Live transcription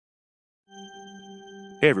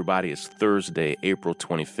Hey everybody, it's Thursday, April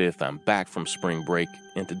 25th. I'm back from spring break,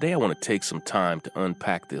 and today I want to take some time to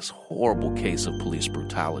unpack this horrible case of police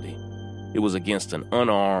brutality. It was against an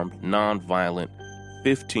unarmed, nonviolent,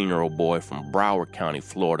 15-year-old boy from Broward County,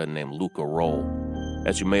 Florida, named Luca Roll.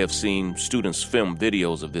 As you may have seen, students filmed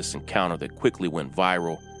videos of this encounter that quickly went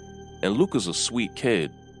viral, and Luca's a sweet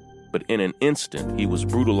kid, but in an instant, he was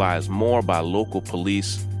brutalized more by local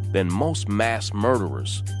police than most mass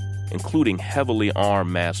murderers, including heavily armed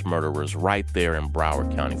mass murderers right there in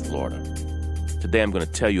Broward County, Florida. Today I'm going to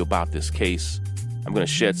tell you about this case. I'm going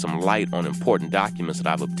to shed some light on important documents that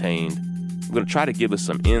I've obtained. I'm going to try to give us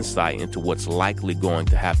some insight into what's likely going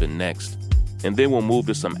to happen next. And then we'll move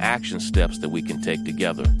to some action steps that we can take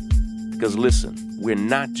together. Because listen, we're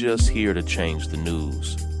not just here to change the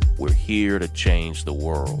news. We're here to change the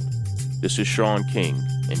world. This is Sean King,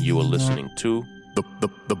 and you are listening to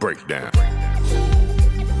The Breakdown.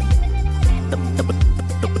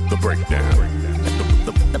 The Breakdown.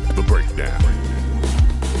 The Breakdown.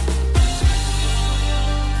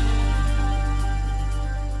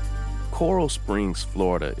 Coral Springs,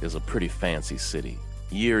 Florida is a pretty fancy city.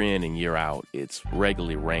 Year in and year out, it's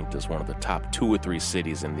regularly ranked as one of the top 2 or 3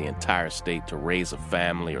 cities in the entire state to raise a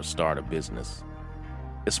family or start a business.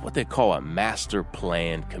 It's what they call a master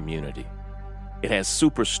planned community. It has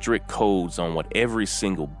super strict codes on what every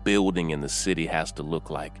single building in the city has to look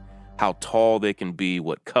like, how tall they can be,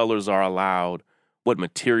 what colors are allowed, what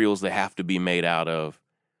materials they have to be made out of.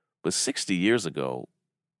 But 60 years ago,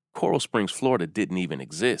 Coral Springs, Florida didn't even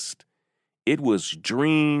exist. It was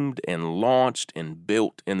dreamed and launched and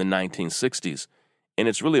built in the 1960s, and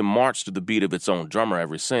it's really marched to the beat of its own drummer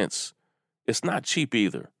ever since. It's not cheap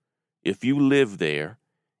either. If you live there,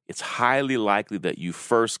 it's highly likely that you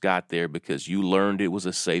first got there because you learned it was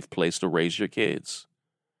a safe place to raise your kids.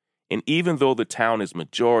 And even though the town is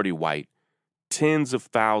majority white, tens of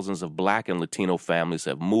thousands of Black and Latino families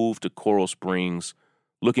have moved to Coral Springs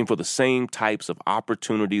looking for the same types of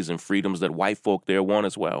opportunities and freedoms that white folk there want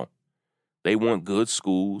as well. They want good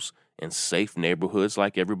schools and safe neighborhoods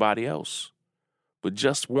like everybody else. But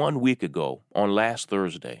just 1 week ago, on last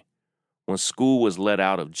Thursday, when school was let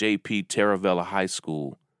out of J.P. Taravella High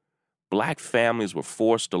School, Black families were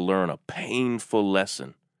forced to learn a painful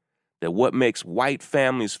lesson that what makes white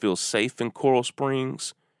families feel safe in Coral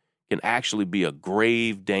Springs can actually be a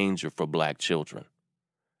grave danger for Black children.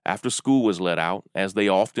 After school was let out, as they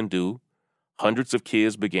often do, hundreds of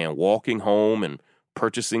kids began walking home and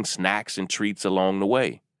purchasing snacks and treats along the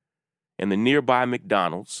way. And the nearby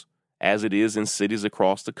McDonald's, as it is in cities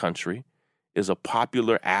across the country, is a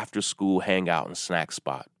popular after-school hangout and snack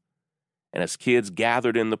spot. And as kids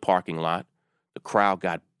gathered in the parking lot, the crowd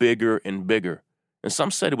got bigger and bigger. And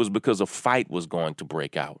some said it was because a fight was going to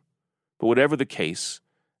break out. But whatever the case,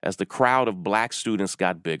 as the crowd of Black students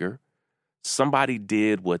got bigger, somebody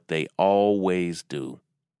did what they always do.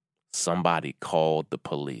 Somebody called the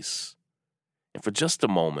police. And for just a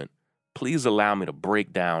moment, please allow me to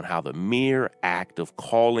break down how the mere act of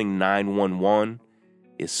calling 911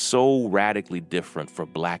 is so radically different for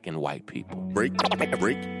Black and white people. Break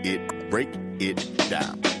it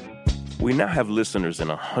down. We now have listeners in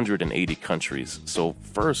 180 countries, so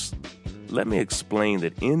first, let me explain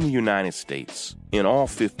that in the United States, in all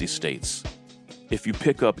 50 states, if you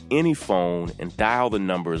pick up any phone and dial the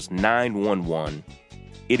numbers 911,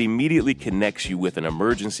 it immediately connects you with an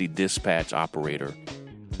emergency dispatch operator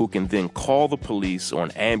who can then call the police or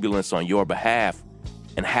an ambulance on your behalf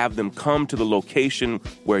and have them come to the location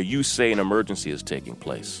where you say an emergency is taking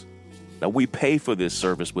place. Now, we pay for this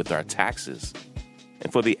service with our taxes.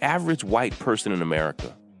 And for the average white person in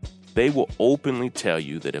America, they will openly tell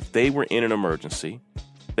you that if they were in an emergency,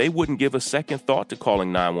 they wouldn't give a second thought to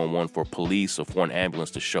calling 911 for police or for an ambulance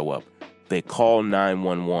to show up. They call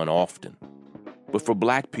 911 often. But for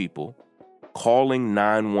Black people, calling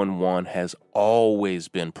 911 has always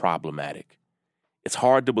been problematic. It's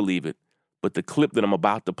hard to believe it, but the clip that I'm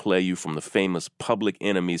about to play you from the famous Public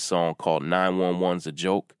Enemy song called 911's a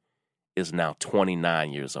Joke is now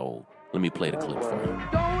 29 years old. Let me play the clip for you.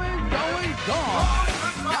 Gone.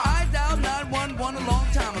 Now, I dialed 911 a long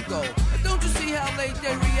time ago. Don't you see how late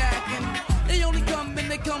they're reacting? They only come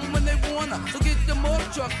and they come when they wanna. So get the morgue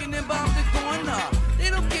truck and then bomb the corner. They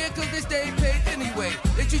don't care cause they stay paid anyway.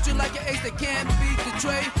 They treat you like an ace that can't beat the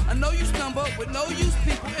trade. I know you stumble with no use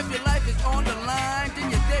people. If your life is on the line,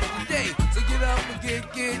 then you're dead today. So get up and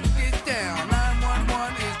get down.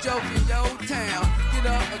 911 is joking your town.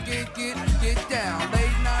 Get up and get down.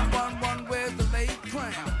 Late 911, where's the late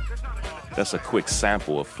crown? That's a quick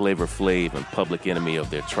sample of Flavor Flav and Public Enemy of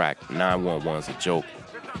their track 911's a Joke.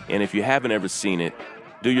 And if you haven't ever seen it,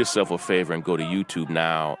 Do yourself a favor and go to YouTube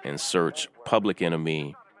now and search Public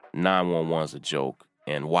Enemy 911's a Joke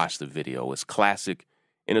and watch the video. It's classic,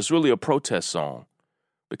 and it's really a protest song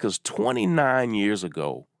because 29 years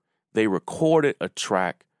ago, they recorded a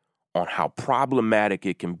track on how problematic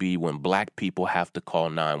it can be when black people have to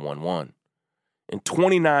call 911. And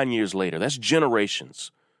 29 years later, that's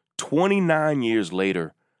generations. 29 years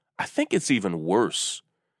later, I think it's even worse.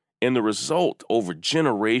 And the result over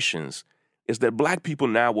generations is that black people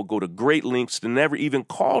now will go to great lengths to never even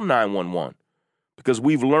call 911 because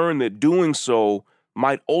we've learned that doing so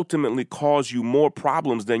might ultimately cause you more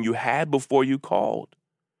problems than you had before you called.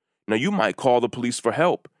 Now, you might call the police for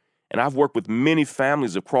help, and I've worked with many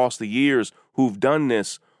families across the years who've done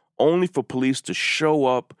this only for police to show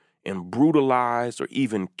up and brutalize or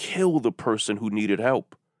even kill the person who needed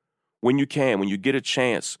help. When you get a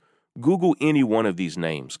chance, Google any one of these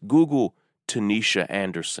names. Google Tanisha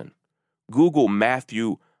Anderson. Google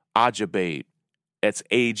Matthew Ajabade. That's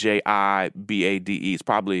Ajibade. It's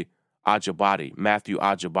probably Ajabade, Matthew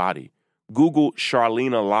Ajabade. Google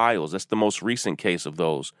Charleena Lyles. That's the most recent case of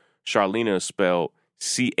those. Charleena is spelled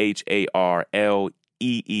Charleena.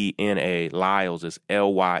 Lyles is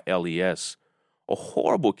Lyles. A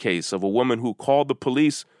horrible case of a woman who called the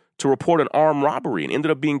police to report an armed robbery and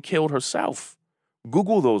ended up being killed herself.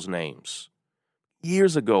 Google those names.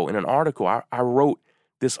 Years ago in an article, I wrote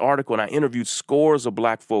this article and I interviewed scores of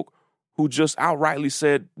black folk who just outrightly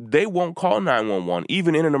said they won't call 911,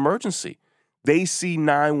 even in an emergency. They see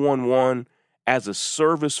 911 as a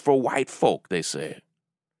service for white folk, they said.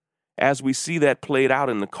 As we see that played out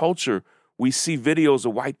in the culture, we see videos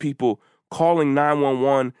of white people calling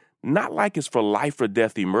 911 not like it's for life or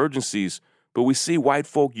death emergencies, but we see white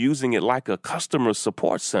folk using it like a customer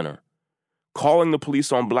support center. Calling the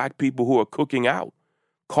police on black people who are cooking out,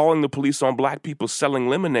 calling the police on black people selling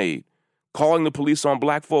lemonade, calling the police on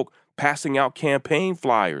black folk passing out campaign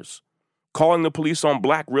flyers, calling the police on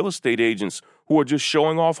black real estate agents who are just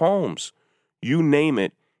showing off homes. You name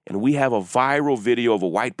it, and we have a viral video of a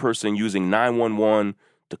white person using 911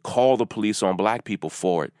 to call the police on black people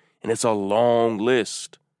for it, and it's a long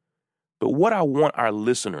list. But what I want our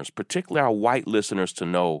listeners, particularly our white listeners, to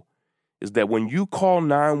know is that when you call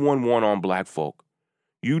 911 on black folk,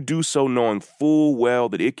 you do so knowing full well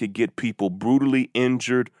that it could get people brutally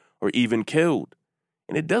injured or even killed.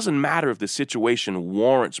 And it doesn't matter if the situation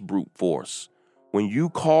warrants brute force. When you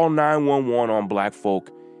call 911 on black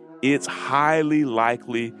folk, it's highly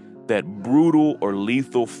likely that brutal or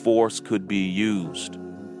lethal force could be used,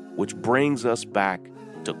 which brings us back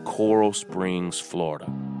to Coral Springs, Florida.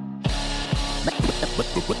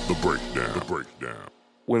 The breakdown.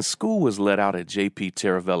 When school was let out at J.P.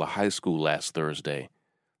 Taravella High School last Thursday,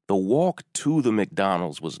 the walk to the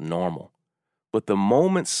McDonald's was normal. But the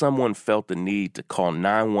moment someone felt the need to call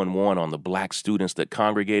 911 on the black students that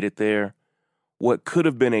congregated there, what could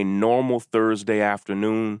have been a normal Thursday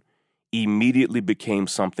afternoon immediately became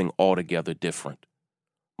something altogether different.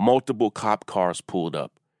 Multiple cop cars pulled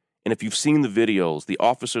up, and if you've seen the videos, the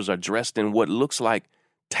officers are dressed in what looks like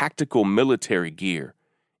tactical military gear,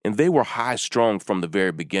 and they were high-strung from the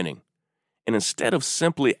very beginning. And instead of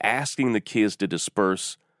simply asking the kids to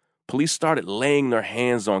disperse, police started laying their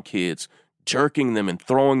hands on kids, jerking them and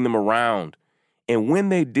throwing them around. And when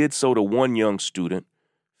they did so to one young student,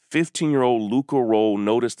 15-year-old Luca Roll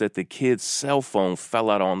noticed that the kid's cell phone fell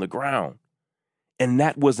out on the ground. And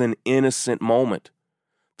that was an innocent moment.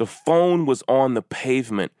 The phone was on the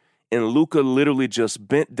pavement, and Luca literally just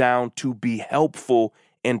bent down to be helpful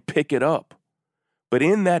and pick it up. But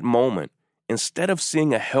in that moment, instead of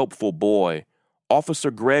seeing a helpful boy,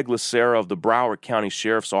 Officer Greg Lacera of the Broward County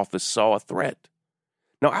Sheriff's Office saw a threat.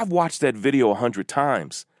 Now, I've watched that video 100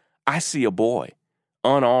 times. I see a boy,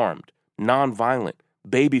 unarmed, nonviolent,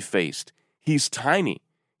 baby-faced. He's tiny.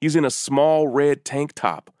 He's in a small red tank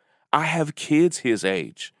top. I have kids his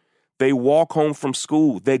age. They walk home from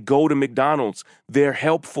school. They go to McDonald's. They're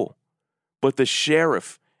helpful. But the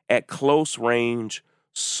sheriff, at close range,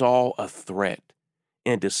 saw a threat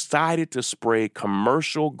and decided to spray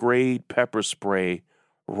commercial-grade pepper spray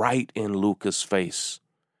right in Luca's face.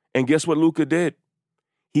 And guess what Luca did?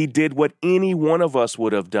 He did what any one of us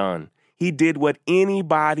would have done. He did what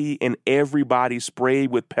anybody and everybody sprayed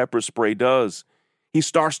with pepper spray does. He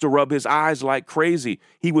starts to rub his eyes like crazy.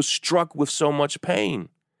 He was struck with so much pain.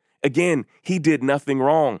 Again, he did nothing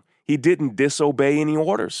wrong. He didn't disobey any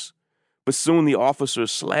orders. But soon the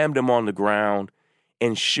officers slammed him on the ground,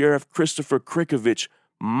 and Sheriff Christopher Krikovich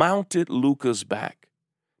mounted Luca's back,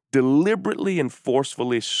 deliberately and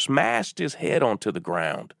forcefully smashed his head onto the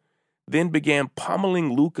ground, then began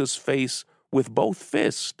pummeling Luca's face with both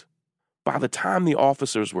fists. By the time the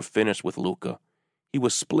officers were finished with Luca, he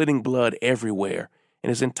was splitting blood everywhere, and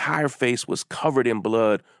his entire face was covered in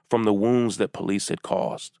blood from the wounds that police had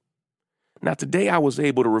caused. Now, today I was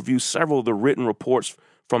able to review several of the written reports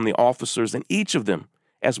from the officers, and each of them,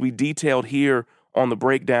 as we detailed here on the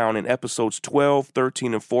breakdown in episodes 12,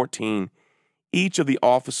 13, and 14, each of the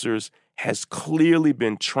officers has clearly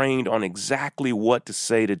been trained on exactly what to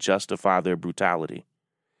say to justify their brutality.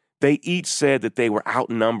 They each said that they were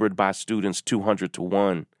outnumbered by students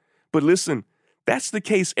 200-1. But listen, that's the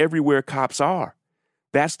case everywhere cops are.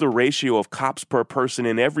 That's the ratio of cops per person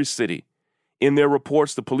in every city. In their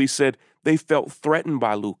reports, the police said they felt threatened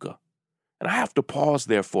by Luca. And I have to pause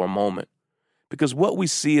there for a moment, because what we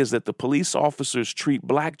see is that the police officers treat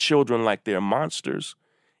black children like they're monsters,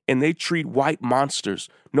 and they treat white monsters,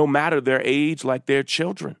 no matter their age, like they're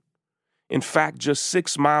children. In fact, just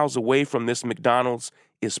 6 miles away from this McDonald's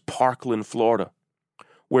is Parkland, Florida,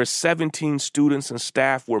 where 17 students and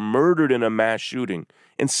staff were murdered in a mass shooting,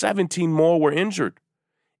 and 17 more were injured.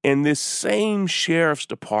 And this same sheriff's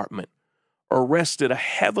department arrested a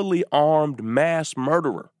heavily armed mass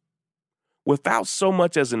murderer without so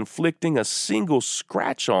much as inflicting a single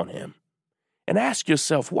scratch on him. And ask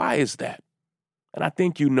yourself, why is that? And I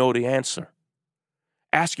think you know the answer.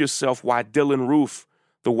 Ask yourself why Dylan Roof,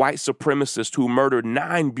 the white supremacist who murdered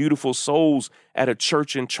 9 beautiful souls at a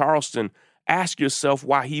church in Charleston, ask yourself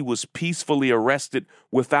why he was peacefully arrested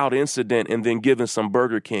without incident and then given some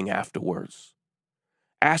Burger King afterwards.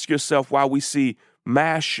 Ask yourself why we see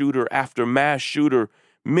mass shooter after mass shooter,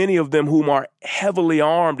 many of them whom are heavily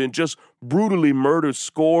armed and just brutally murdered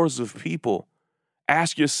scores of people.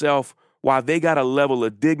 Ask yourself why they got a level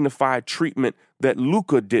of dignified treatment that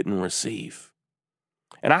Luca didn't receive.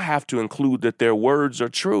 And I have to include that their words are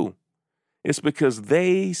true. It's because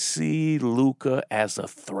they see Luca as a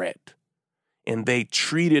threat, and they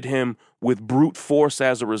treated him with brute force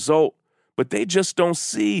as a result, but they just don't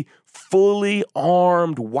see fully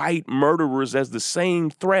armed white murderers as the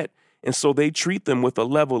same threat, and so they treat them with a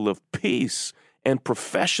level of peace and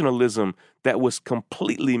professionalism that was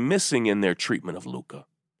completely missing in their treatment of Luca.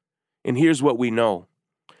 And here's what we know.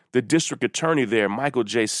 The district attorney there, Michael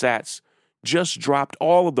J. Satz, just dropped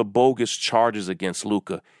all of the bogus charges against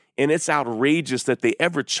Luca, and it's outrageous that they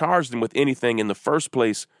ever charged him with anything in the first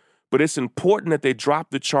place, but it's important that they drop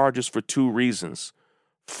the charges for 2 reasons.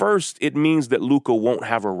 First, it means that Luca won't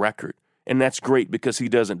have a record, and that's great because he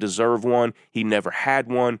doesn't deserve one. He never had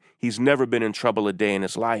one. He's never been in trouble a day in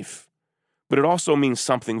his life. But it also means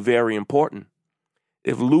something very important.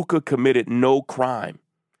 If Luca committed no crime,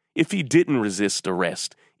 if he didn't resist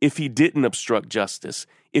arrest, if he didn't obstruct justice,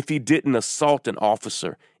 if he didn't assault an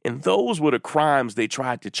officer, and those were the crimes they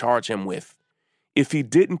tried to charge him with, if he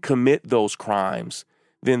didn't commit those crimes,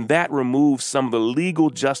 then that removes some of the legal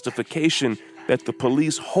justification that the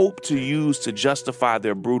police hope to use to justify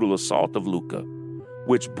their brutal assault of Luca,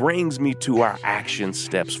 which brings me to our action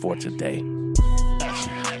steps for today.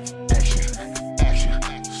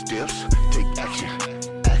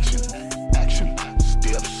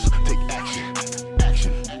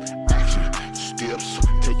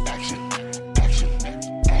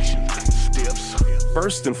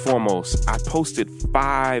 First and foremost, I posted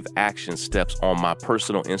 5 action steps on my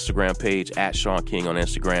personal Instagram page, @SeanKing on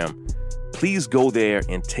Instagram. Please go there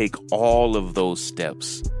and take all of those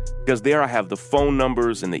steps, because there I have the phone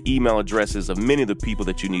numbers and the email addresses of many of the people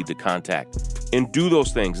that you need to contact. And do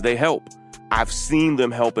those things. They help. I've seen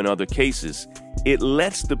them help in other cases. It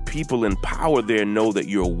lets the people in power there know that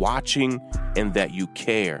you're watching and that you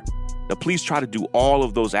care. Now, please try to do all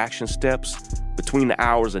of those action steps between the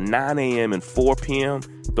hours of 9 a.m. and 4 p.m.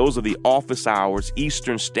 Those are the office hours,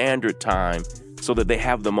 Eastern Standard Time, so that they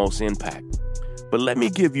have the most impact. But let me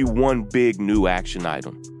give you one big new action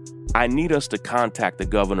item. I need us to contact the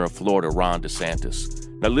governor of Florida, Ron DeSantis.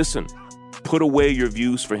 Now listen, put away your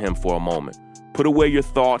views for him for a moment. Put away your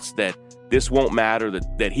thoughts that this won't matter,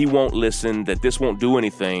 that he won't listen, that this won't do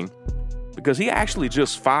anything. Because he actually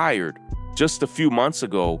just fired, just a few months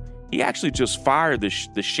ago, he actually just fired the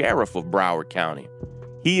sheriff of Broward County.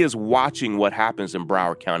 He is watching what happens in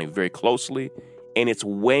Broward County very closely, and it's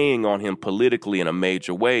weighing on him politically in a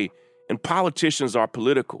major way. And politicians are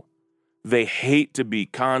political. They hate to be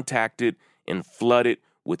contacted and flooded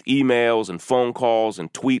with emails and phone calls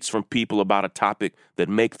and tweets from people about a topic that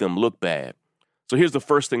make them look bad. So here's the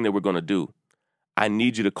first thing that we're going to do. I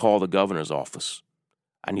need you to call the governor's office.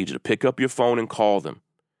 I need you to pick up your phone and call them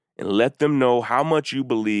and let them know how much you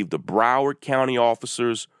believe the Broward County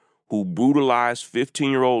officers who brutalized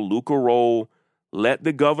 15-year-old Luca Roll. Let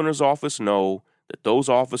the governor's office know that those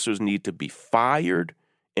officers need to be fired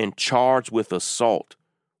and charged with assault,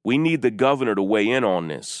 We need the governor to weigh in on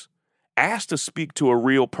this. Ask to speak to a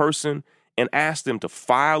real person and ask them to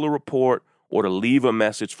file a report or to leave a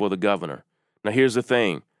message for the governor. Now, here's the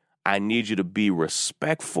thing. I need you to be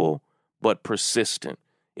respectful but persistent.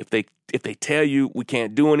 If they tell you we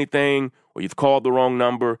can't do anything or you've called the wrong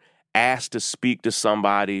number, ask to speak to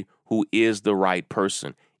somebody who is the right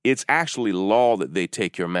person. It's actually law that they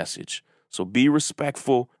take your message. So be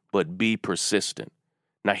respectful, but be persistent.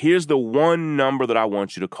 Now, here's the one number that I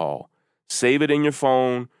want you to call. Save it in your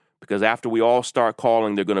phone, because after we all start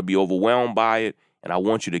calling, they're going to be overwhelmed by it, and I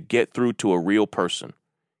want you to get through to a real person.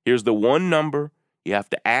 Here's the one number. You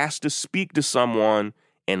have to ask to speak to someone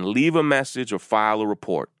and leave a message or file a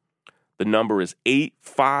report. The number is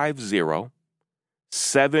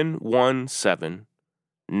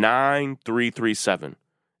 850-717-9337.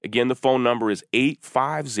 Again, the phone number is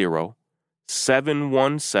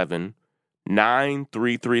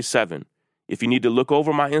 850-717-9337. If you need to look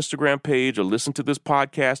over my Instagram page or listen to this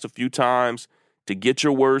podcast a few times to get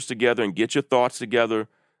your words together and get your thoughts together,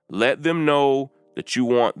 let them know that you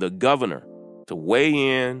want the governor to weigh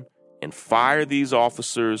in and fire these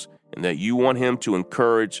officers and that you want him to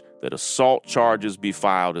encourage that assault charges be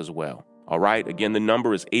filed as well. All right? Again, the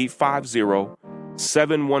number is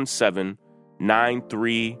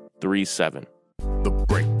 850-717-9337. The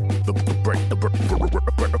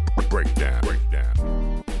breakdown.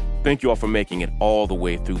 Thank you all for making it all the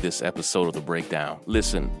way through this episode of The Breakdown.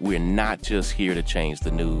 Listen, we're not just here to change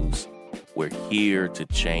the news. We're here to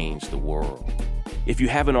change the world. If you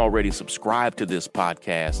haven't already subscribed to this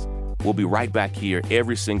podcast, we'll be right back here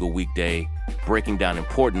every single weekday, breaking down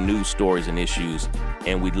important news stories and issues.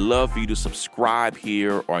 And we'd love for you to subscribe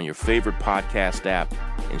here or on your favorite podcast app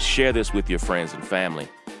and share this with your friends and family.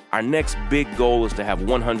 Our next big goal is to have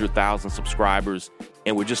 100,000 subscribers,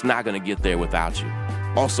 and we're just not going to get there without you.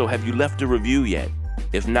 Also, have you left a review yet?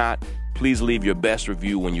 If not, please leave your best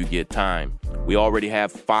review when you get time. We already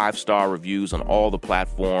have 5-star reviews on all the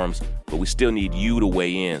platforms, but we still need you to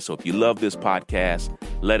weigh in. So if you love this podcast,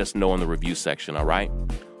 let us know in the review section, all right?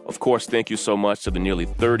 Of course, thank you so much to the nearly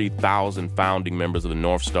 30,000 founding members of the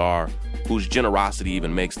North Star, whose generosity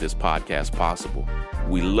even makes this podcast possible.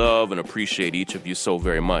 We love and appreciate each of you so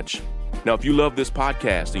very much. Now, if you love this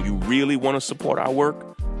podcast and you really want to support our work,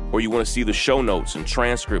 or you want to see the show notes and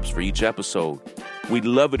transcripts for each episode, we'd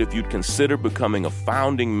love it if you'd consider becoming a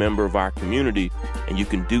founding member of our community, and you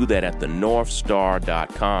can do that at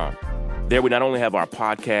thenorthstar.com. There we not only have our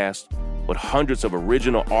podcast, but hundreds of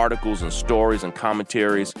original articles and stories and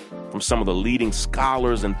commentaries from some of the leading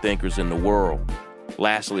scholars and thinkers in the world.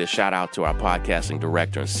 Lastly, a shout out to our podcasting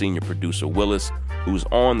director and senior producer, Willis, who's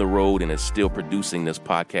on the road and is still producing this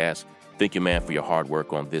podcast. Thank you, man, for your hard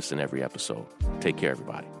work on this and every episode. Take care,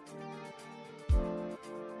 everybody.